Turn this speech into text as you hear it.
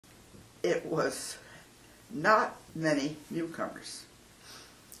it was not many newcomers.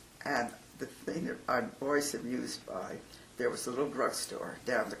 And the thing that I'm always amused by, there was a little drugstore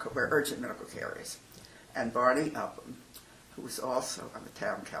down where urgent medical care is. And Barney Upham, who was also on the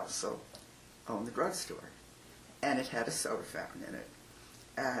town council, owned the drugstore. And it had a soda fountain in it.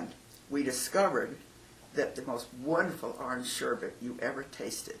 And we discovered that the most wonderful orange sherbet you ever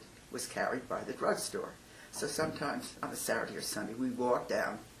tasted was carried by the drugstore. So sometimes on a Saturday or Sunday, we walked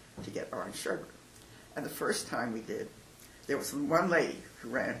down to get orange sherbet. And the first time we did, there was one lady who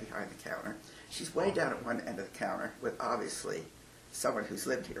ran behind the counter. She's way down at one end of the counter with obviously someone who's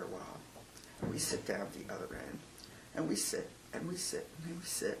lived here a while. And we sit down at the other end, and we sit, and we sit, and we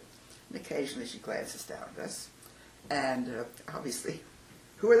sit. And occasionally she glances down at us. And obviously,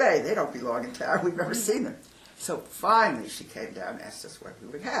 who are they? They don't belong in town. We've never seen them. So finally she came down and asked us what we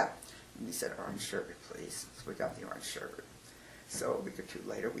would have. And we said, orange sherbet, please. So we got the orange sherbet. So a week or two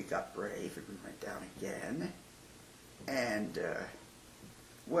later, we got brave, and we went down again. And,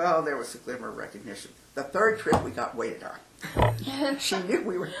 well, there was a glimmer of recognition. The third trip, we got waited on. She knew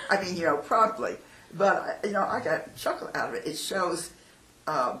we were, I mean, promptly. But, I got a chuckle out of it. It shows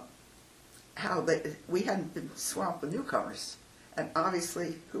how we hadn't been swamped with newcomers. And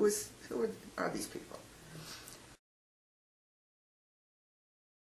obviously, who are these people?